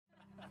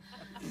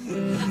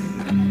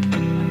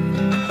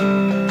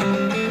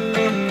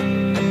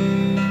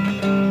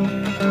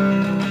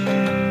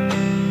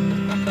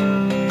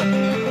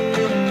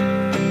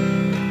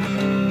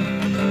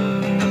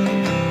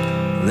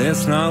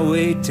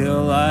wait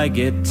till I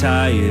get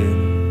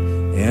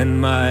tired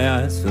and my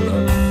eyes fill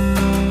up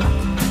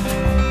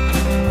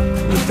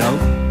with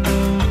doubt.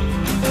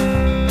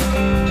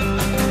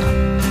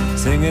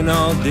 Singing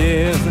all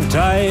different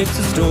types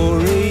of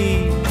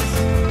stories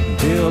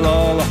until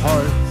all the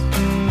hearts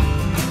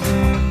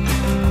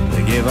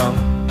they give out.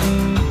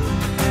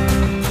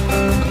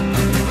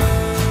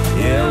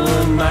 Yeah,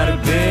 what might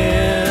have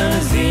been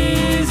is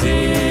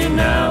easy,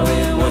 now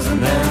it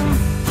wasn't then.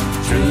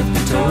 Truth be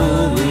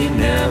told, we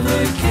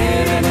never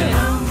cared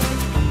anyhow.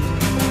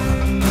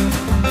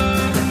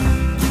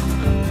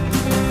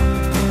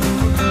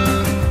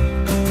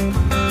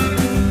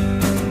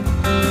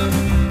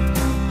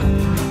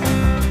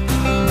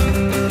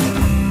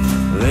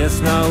 Let's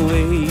not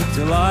wait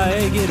till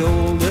I get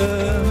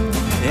older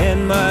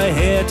and my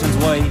hair turns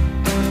white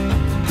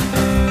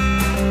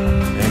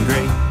and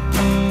gray,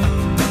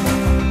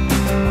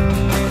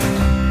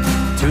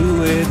 to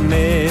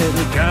admit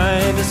we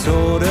kinda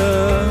sorta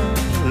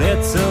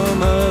let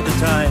some other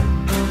time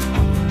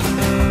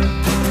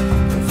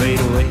fade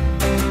away.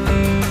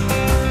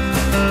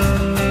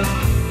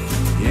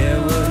 Yeah,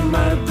 what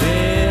might have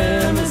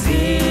been is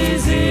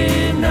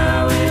easy,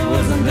 now it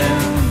wasn't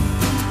then.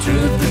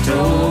 Truth be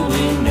told,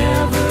 we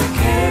never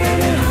cared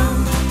anyhow.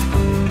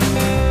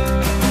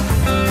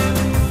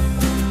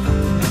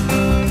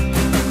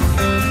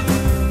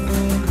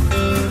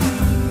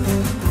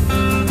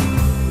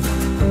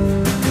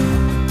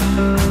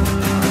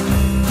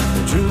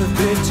 The truth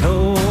be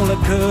told, I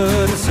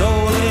could have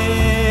sold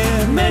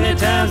it many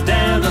times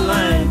down the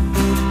line.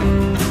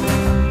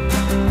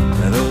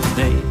 Those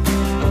days.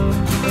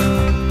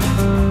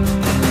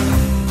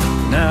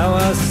 Now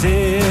I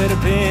sit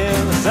up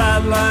in the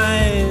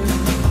sidelines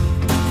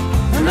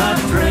and I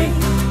pray.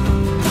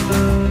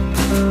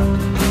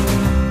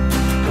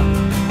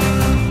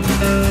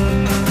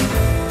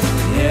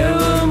 Yeah,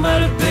 what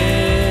might have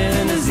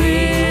been is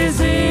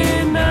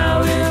easy,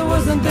 now it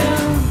wasn't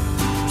then.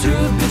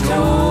 Truth be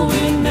told,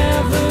 we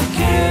never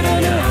cared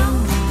anyhow.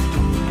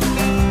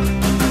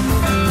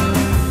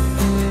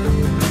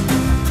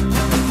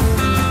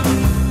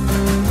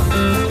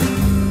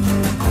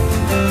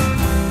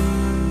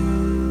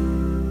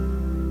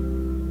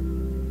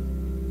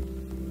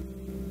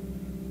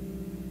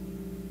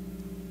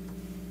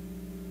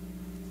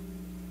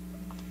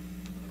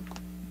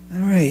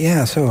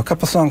 Yeah, so a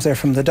couple songs there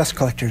from the Dust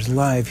Collectors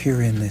live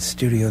here in the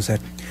studios at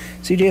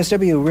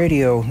CJSW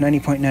Radio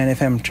 90.9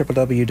 FM.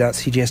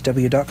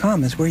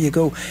 www.cjsw.com is where you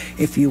go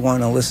if you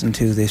want to listen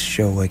to this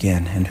show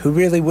again. And who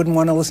really wouldn't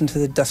want to listen to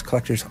the Dust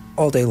Collectors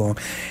all day long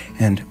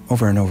and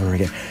over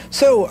again?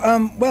 So,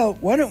 well,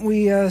 why don't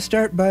we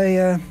start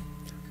by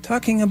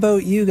talking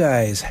about you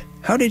guys.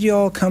 How did you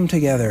all come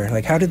together?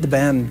 Like, how did the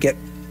band get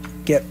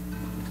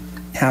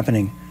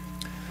happening?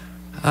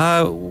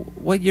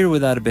 What year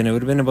would that have been? It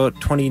would have been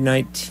about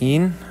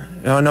 2019.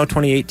 Oh, no,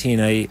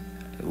 2018.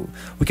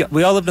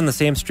 We all lived on the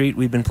same street.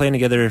 We've been playing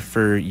together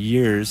for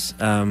years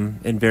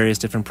in various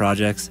different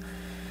projects.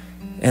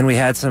 And we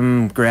had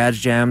some garage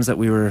jams that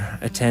we were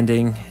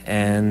attending.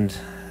 And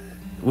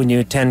when you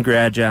attend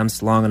garage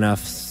jams long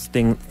enough,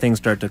 things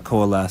start to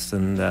coalesce.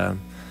 And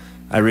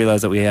I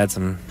realized that we had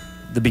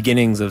the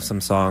beginnings of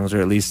some songs,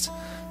 or at least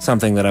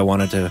something that I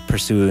wanted to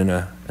pursue in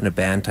a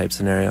band type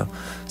scenario.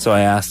 So I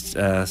asked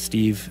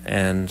Steve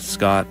and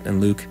Scott and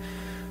Luke,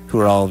 who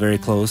are all very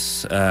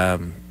close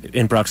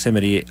in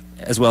proximity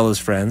as well as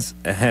friends,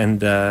 and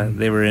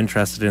they were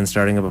interested in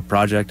starting up a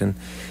project. And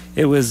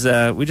it was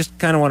we just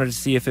kind of wanted to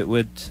see if it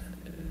would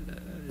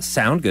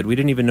sound good. We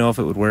didn't even know if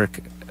it would work,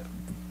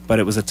 but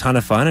it was a ton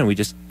of fun, and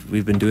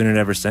we've been doing it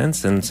ever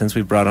since. And since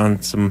we brought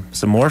on some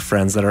more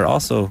friends that are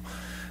also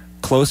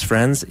close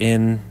friends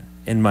in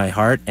my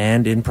heart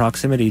and in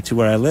proximity to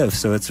where I live.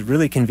 So it's a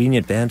really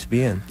convenient band to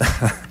be in.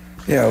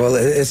 Yeah, well,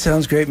 it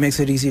sounds great. Makes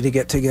it easy to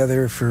get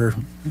together for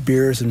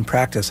beers and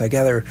practice. I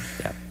gather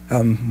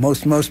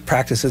most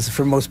practices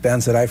for most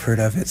bands that I've heard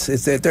of, it's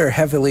they're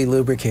heavily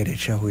lubricated,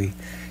 shall we?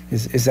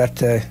 Is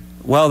that...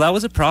 Well, that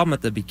was a problem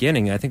at the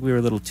beginning. I think we were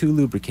a little too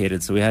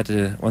lubricated, so we had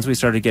to, once we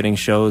started getting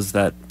shows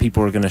that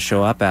people were going to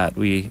show up at,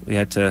 we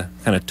had to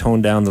kind of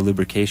tone down the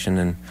lubrication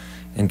and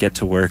get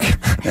to work.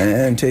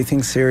 and take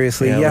things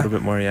seriously. Yeah, a little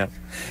bit more, yeah.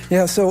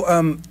 Yeah, so,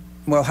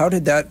 well, how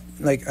did that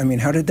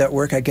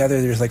work? I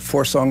gather there's like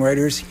 4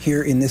 songwriters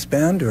here in this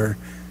band, or?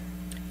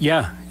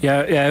 Yeah.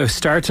 It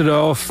started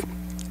off,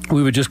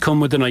 we would just come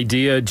with an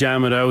idea,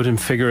 jam it out and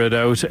figure it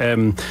out.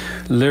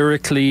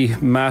 Lyrically,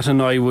 Matt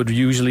and I would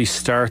usually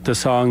start the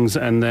songs,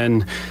 and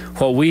then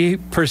what we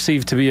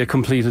perceived to be a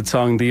completed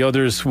song, the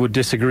others would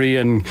disagree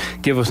and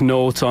give us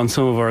notes on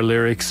some of our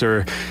lyrics,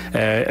 or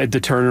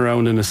the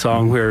turnaround in a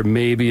song where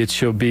maybe it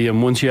should be.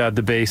 And once you add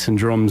the bass and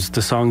drums,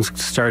 the songs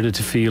started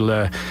to feel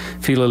a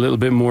little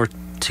bit more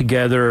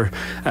together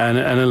and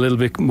a little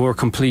bit more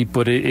complete.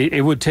 But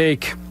it would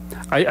take...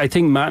 I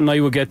think Matt and I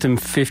would get them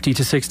 50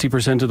 to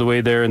 60% of the way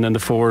there, and then the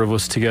 4 of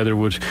us together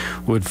would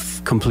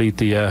complete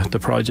the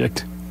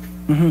project.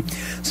 Mm-hmm.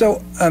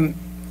 So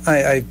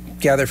I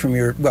gather from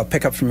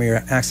pick up from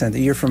your accent that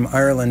you're from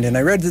Ireland, and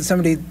I read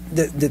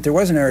that there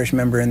was an Irish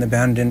member in the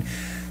band, and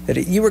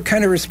that you were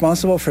kind of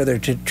responsible for their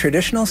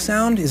traditional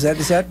sound. Is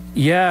that?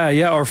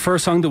 Yeah. Our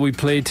first song that we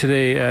played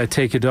today,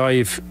 "Take a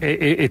Dive,"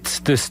 it's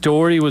the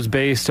story was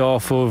based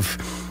off of.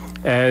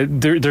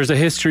 There's a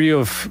history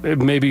of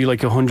maybe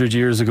like 100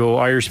 years ago,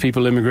 Irish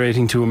people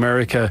immigrating to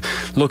America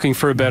looking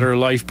for a better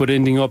life, but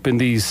ending up in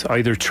these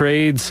either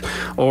trades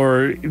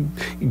or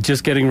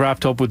just getting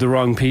wrapped up with the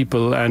wrong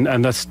people.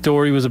 And that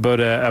story was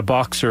about a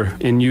boxer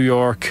in New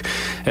York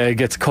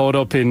gets caught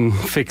up in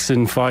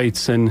fixing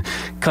fights, and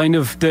kind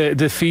of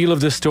the feel of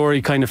the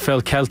story kind of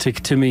felt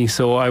Celtic to me,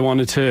 so I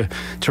wanted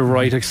to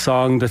write a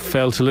song that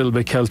felt a little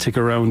bit Celtic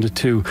around it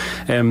too.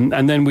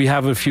 And then we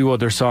have a few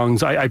other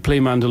songs. I play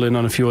mandolin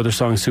on a few other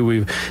songs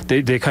too.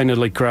 They kind of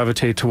like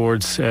gravitate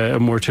towards a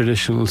more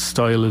traditional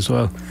style as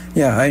well.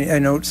 Yeah, I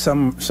note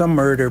some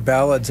murder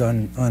ballads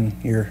on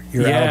your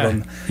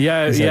album.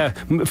 Yeah.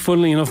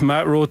 Funnily enough,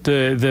 Matt wrote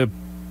the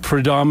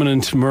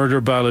predominant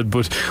murder ballad,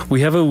 but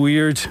we have a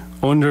weird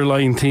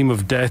underlying theme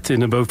of death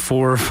in about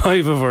 4 or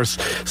 5 of our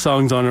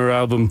songs on our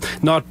album.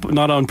 Not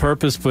on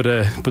purpose, but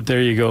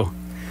there you go.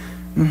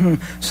 Mm-hmm.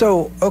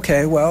 So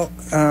okay, well,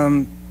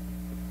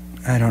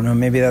 I don't know.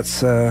 Maybe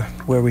that's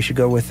where we should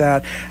go with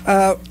that.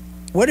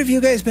 What have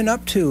you guys been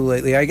up to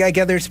lately? I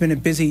gather it's been a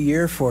busy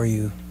year for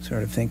you,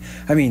 sort of thing.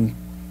 I mean,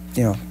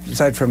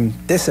 aside from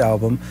this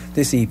album,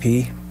 this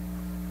EP.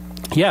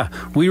 Yeah,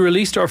 we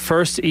released our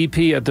first EP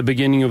at the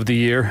beginning of the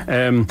year.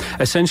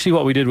 Essentially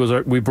what we did was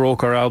we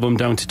broke our album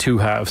down to 2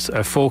 halves, a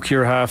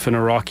folkier half and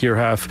a rockier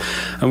half,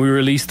 and we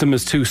released them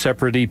as 2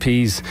 separate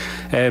EPs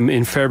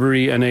in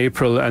February and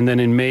April, and then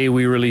in May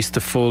we released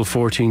the full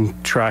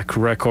 14-track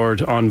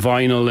record on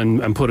vinyl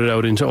and put it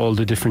out into all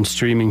the different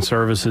streaming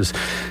services.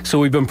 So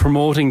we've been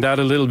promoting that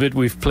a little bit.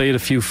 We've played a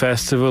few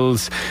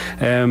festivals,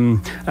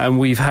 and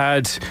we've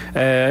had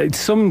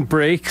some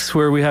breaks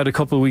where we had a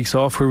couple of weeks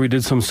off where we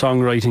did some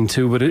songwriting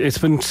too. But it's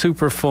been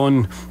super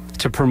fun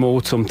to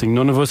promote something.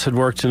 None of us had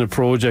worked in a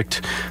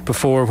project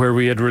before where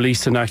we had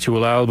released an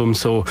actual album,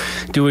 so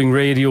doing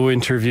radio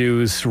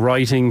interviews,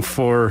 writing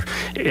for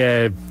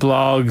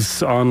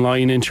blogs,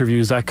 online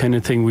interviews, that kind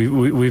of thing.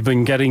 We've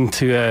been getting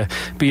to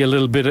be a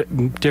little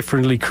bit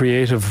differently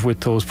creative with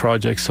those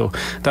projects, so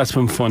that's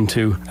been fun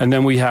too. And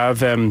then we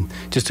have,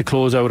 just to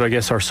close out, I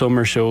guess, our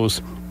summer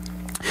shows,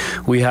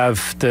 we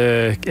have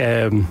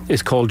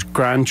it's called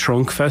Grand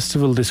Trunk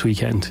Festival this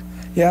weekend.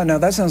 Yeah, no,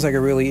 that sounds like a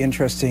really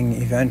interesting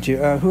event.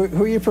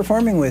 Who are you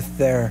performing with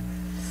there?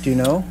 Do you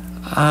know?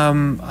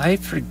 I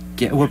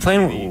forget. We're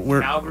playing.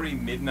 The Calgary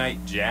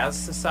Midnight Jazz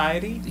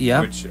Society,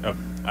 which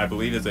I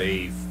believe is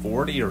a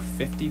 40 or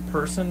 50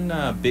 person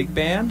big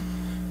band.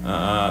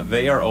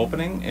 They are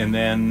opening, and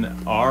then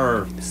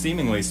our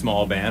seemingly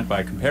small band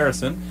by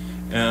comparison,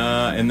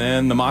 and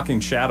then the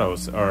Mocking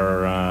Shadows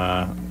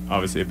are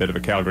obviously a bit of a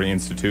Calgary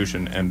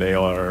institution, and they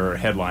are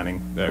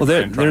headlining the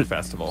Grand Trunk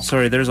Festival.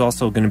 Sorry, there's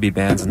also going to be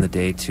bands in the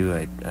day too,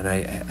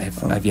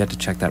 I've yet to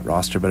check that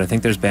roster, but I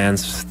think there's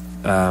bands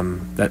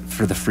that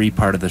for the free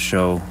part of the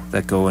show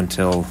that go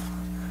until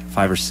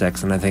 5 or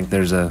 6, and I think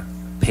there's a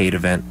paid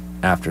event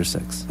after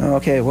 6. Oh,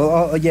 okay. Well,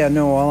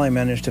 all I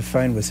managed to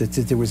find was that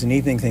there was an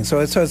evening thing. So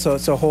it's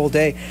a whole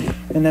day,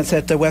 and that's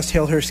at the West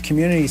Hillhurst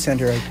Community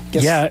Centre, I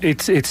guess. Yeah,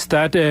 it's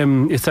that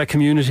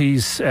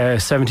community's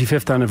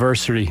 75th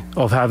anniversary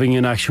of having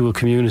an actual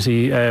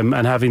community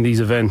and having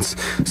these events.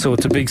 So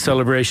it's a big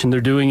celebration.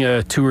 They're doing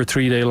a 2 or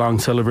 3 day long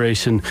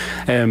celebration.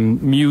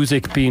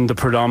 Music being the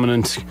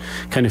predominant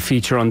kind of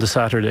feature on the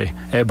Saturday,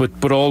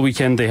 but all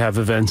weekend they have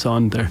events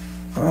on there.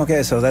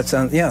 Okay, so that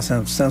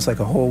sounds like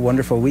a whole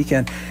wonderful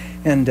weekend.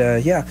 And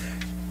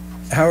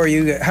how are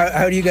you?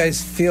 How do you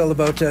guys feel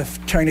about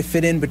trying to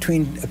fit in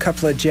between a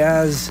couple of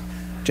jazz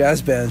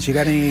bands? You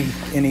got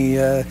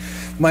any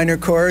minor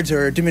chords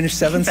or diminished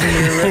sevenths in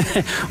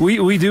your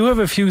we do have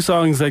a few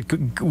songs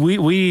that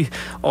we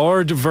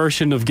our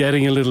version of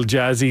getting a little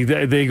jazzy.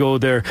 They go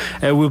there.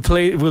 We'll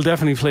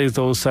definitely play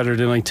those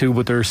Saturday night too,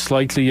 but they're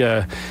slightly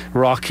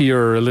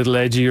rockier, a little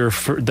edgier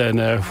than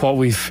what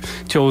we've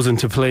chosen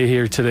to play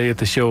here today at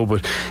the show.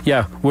 But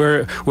yeah,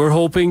 we're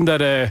hoping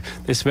that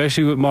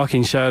especially with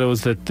Mocking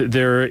Shadows, that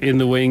they're in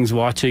the wings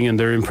watching and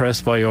they're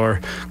impressed by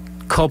our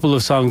couple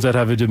of songs that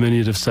have a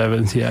diminutive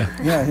seventh. Yeah.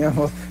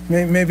 Well,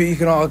 maybe you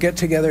can all get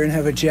together and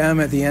have a jam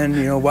at the end.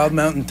 Wild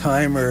Mountain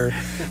Time or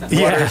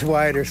Waters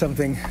Wide or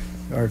something,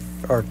 or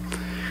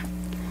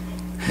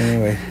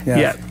anyway.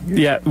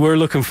 Yeah. We're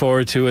looking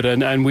forward to it,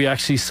 and we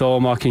actually saw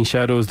Mocking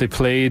Shadows. They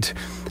played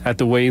at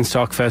the Wayne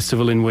Stock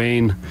Festival in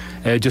Wayne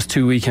just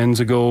 2 weekends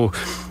ago.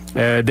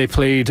 They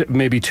played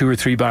maybe 2 or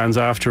 3 bands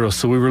after us,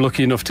 so we were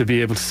lucky enough to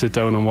be able to sit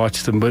down and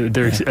watch them. But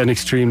they're an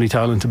extremely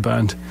talented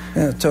band.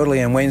 Yeah, totally.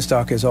 And Wayne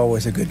Stock is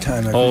always a good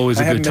time. Always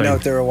a good time. I haven't been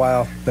out there a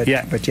while, but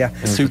yeah,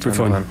 super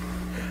fun.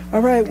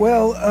 All right.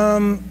 Well,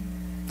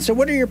 so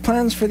what are your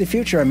plans for the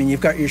future? I mean,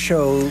 you've got your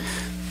show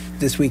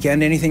this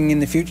weekend. Anything in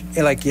the future,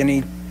 like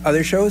any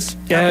other shows?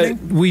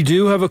 We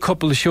do have a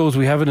couple of shows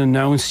we haven't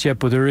announced yet,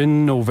 but they're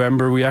in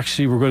November. We're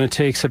going to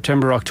take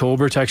September,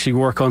 October to actually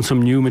work on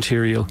some new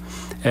material,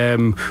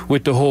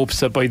 with the hopes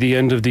that by the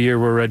end of the year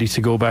we're ready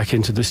to go back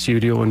into the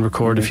studio and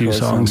record a few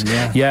songs.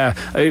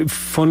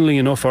 Funnily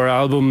enough, our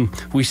album,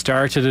 we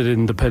started it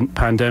in the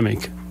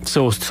pandemic.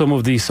 So some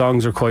of these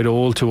songs are quite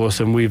old to us,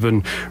 and we've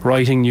been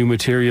writing new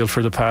material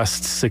for the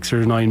past 6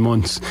 or 9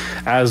 months.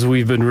 As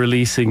we've been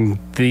releasing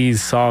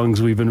these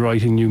songs, we've been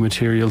writing new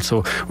material.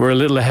 So we're a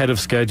little ahead of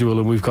schedule,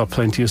 and we've got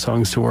plenty of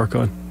songs to work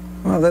on.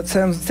 Well, that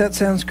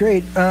sounds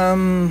great.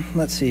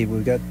 Let's see,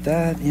 we've got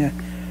that. Yeah.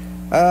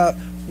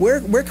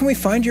 Where can we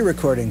find your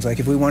recordings? Like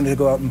if we wanted to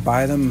go out and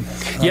buy them?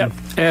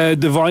 The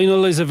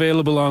vinyl is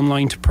available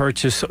online to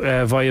purchase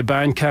via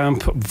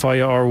Bandcamp,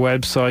 via our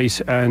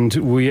website, and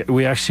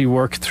we actually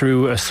work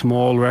through a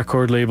small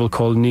record label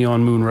called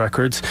Neon Moon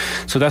Records.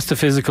 So that's the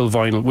physical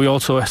vinyl. We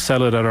also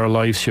sell it at our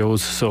live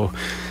shows. So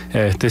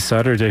this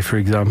Saturday, for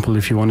example,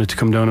 if you wanted to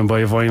come down and buy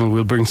a vinyl,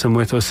 we'll bring some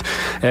with us.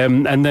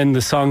 And then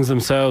the songs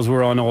themselves,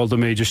 we're on all the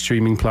major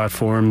streaming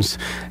platforms,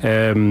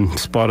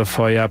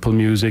 Spotify, Apple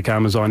Music,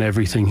 Amazon,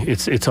 everything.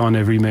 It's on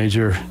every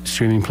major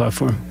streaming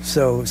platform.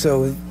 So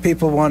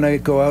people want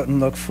to go out and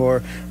look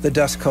for the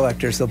Dust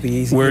Collectors. They'll be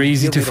easy. We're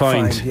easy to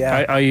find.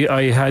 Yeah.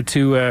 I had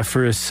to,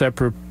 for a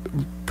separate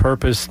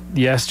purpose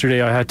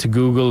yesterday, I had to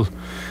Google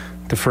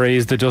the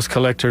phrase "the Dust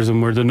Collectors,"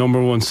 and we're the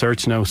 #1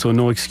 search now, so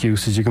no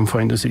excuses. You can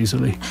find us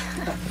easily.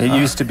 It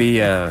used to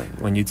be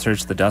when you'd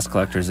search the Dust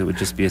Collectors, it would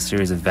just be a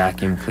series of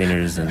vacuum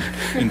cleaners and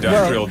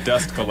industrial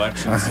dust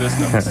collection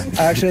systems.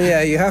 Actually,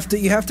 yeah, you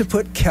have to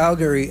put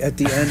Calgary at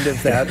the end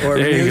of that, or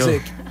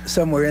music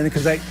somewhere in,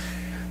 because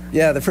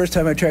the first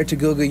time I tried to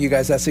Google you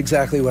guys, that's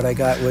exactly what I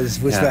got was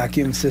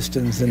vacuum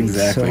systems and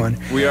so on.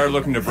 We are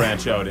looking to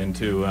branch out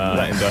into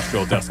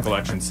industrial dust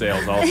collection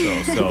sales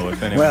also. So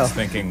if anyone's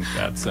thinking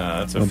that's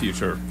a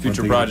future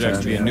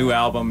project, be a new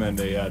album and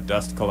a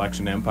dust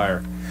collection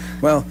empire.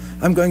 Well,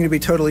 I'm going to be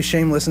totally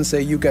shameless and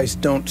say you guys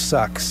don't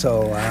suck.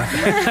 So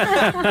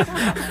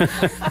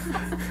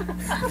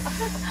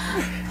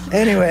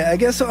anyway, I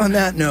guess on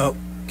that note,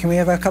 can we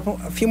have a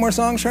few more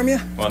songs from you?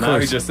 Well, now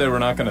you just said we're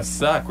not going to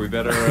suck. We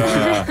better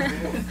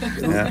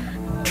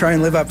try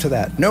and live up to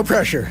that. No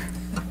pressure.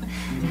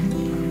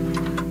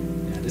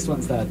 Yeah, this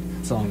one's that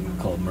song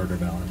called Murder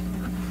Ballad.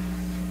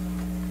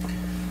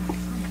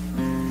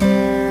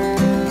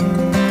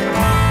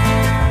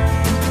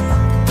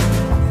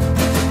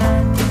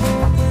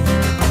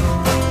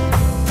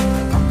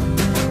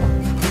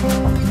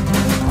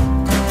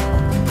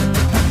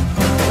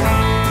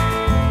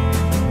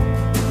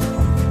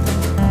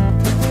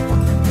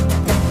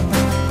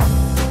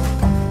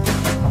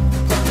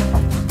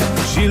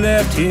 She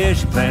left here,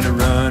 she planned to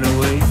run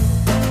away.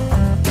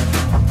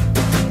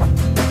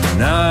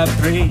 Now I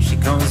pray she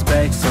comes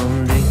back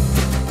someday.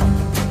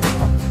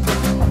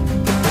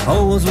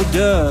 Holes were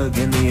dug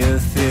and the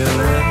earth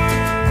filled up.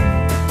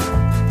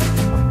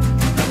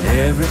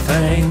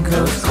 Everything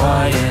goes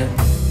quiet.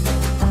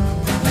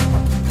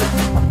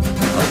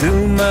 I'll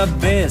do my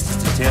best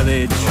to tell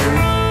it true.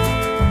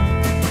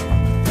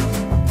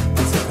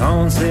 It's a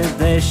concept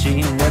that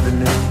she never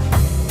knew.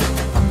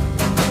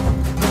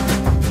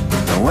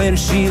 When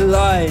she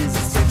lies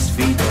 6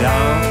 feet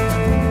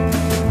down,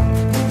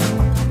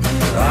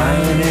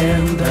 lying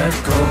in that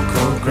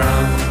cocoa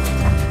ground.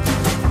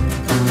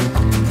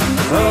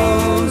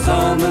 Clothes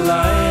on the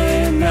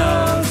line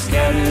now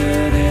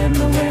scattered in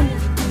the wind.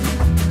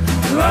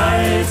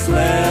 Lights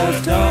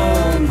left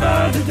on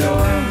by the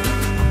door.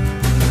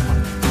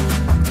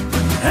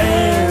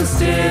 Hands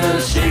still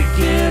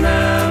shaking,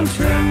 I'm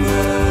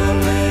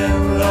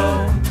trembling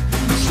low.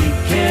 She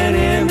can't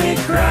hear me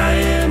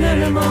crying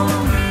anymore.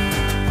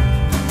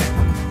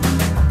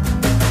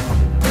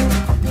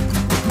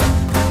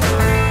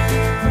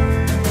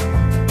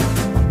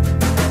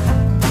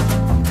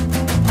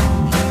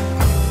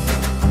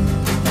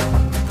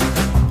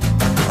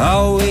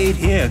 I'll wait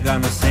here,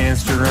 got no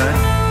sense to run.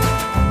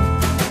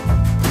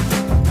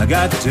 I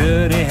got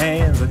dirty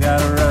hands, I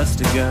got a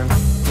rusty gun.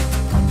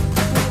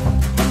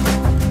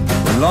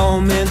 When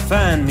lawmen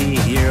find me,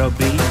 here I'll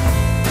be.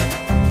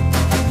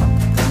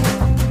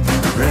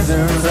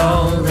 Prison's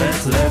all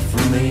that's left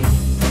for me.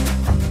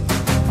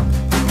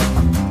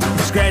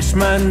 Scratch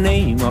my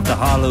name off the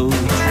hollow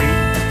tree.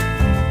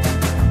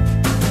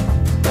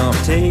 I'm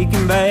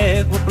taking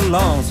back what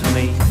belongs to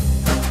me.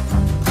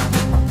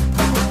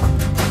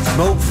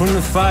 Smoke from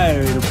the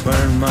fire, it'll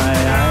burn my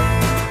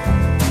eyes.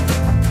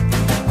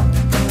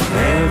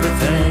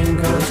 Everything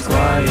goes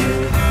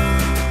quiet.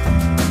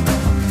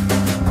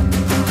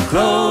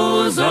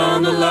 Clothes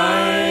on the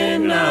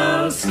line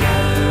now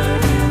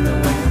scattered in the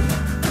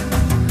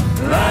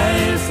wind.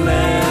 Lights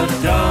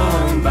left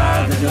on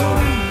by the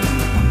door.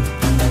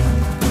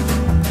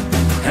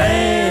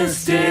 Hands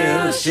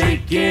still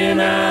shaking,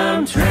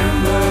 I'm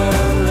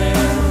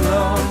trembling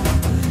low.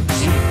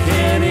 She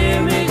can't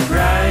hear me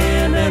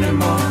crying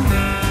anymore.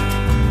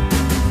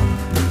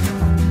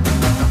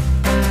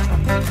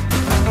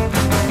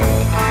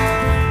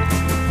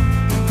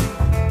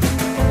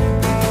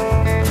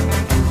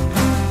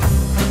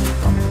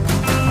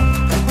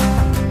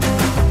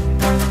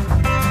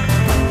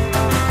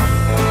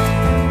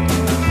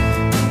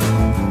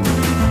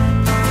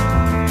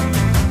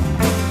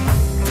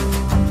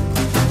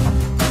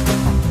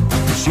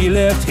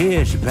 left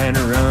here, she planned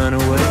to run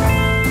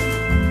away.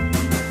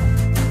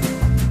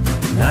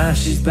 Now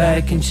she's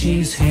back and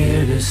she's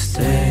here to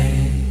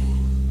stay.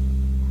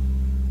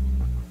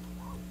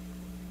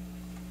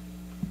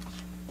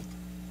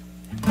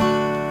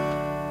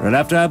 Right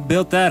after I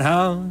built that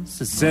house,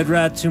 it said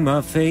right to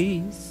my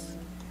face,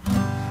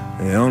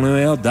 the only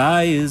way I'll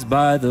die is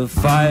by the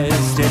fire's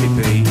steady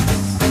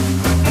pace.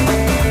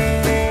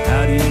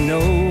 How do you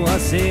know? I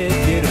said,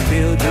 get a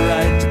build your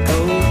right to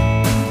go.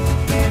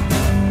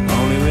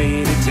 Only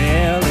way to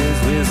tell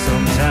is with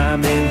some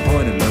time in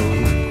point of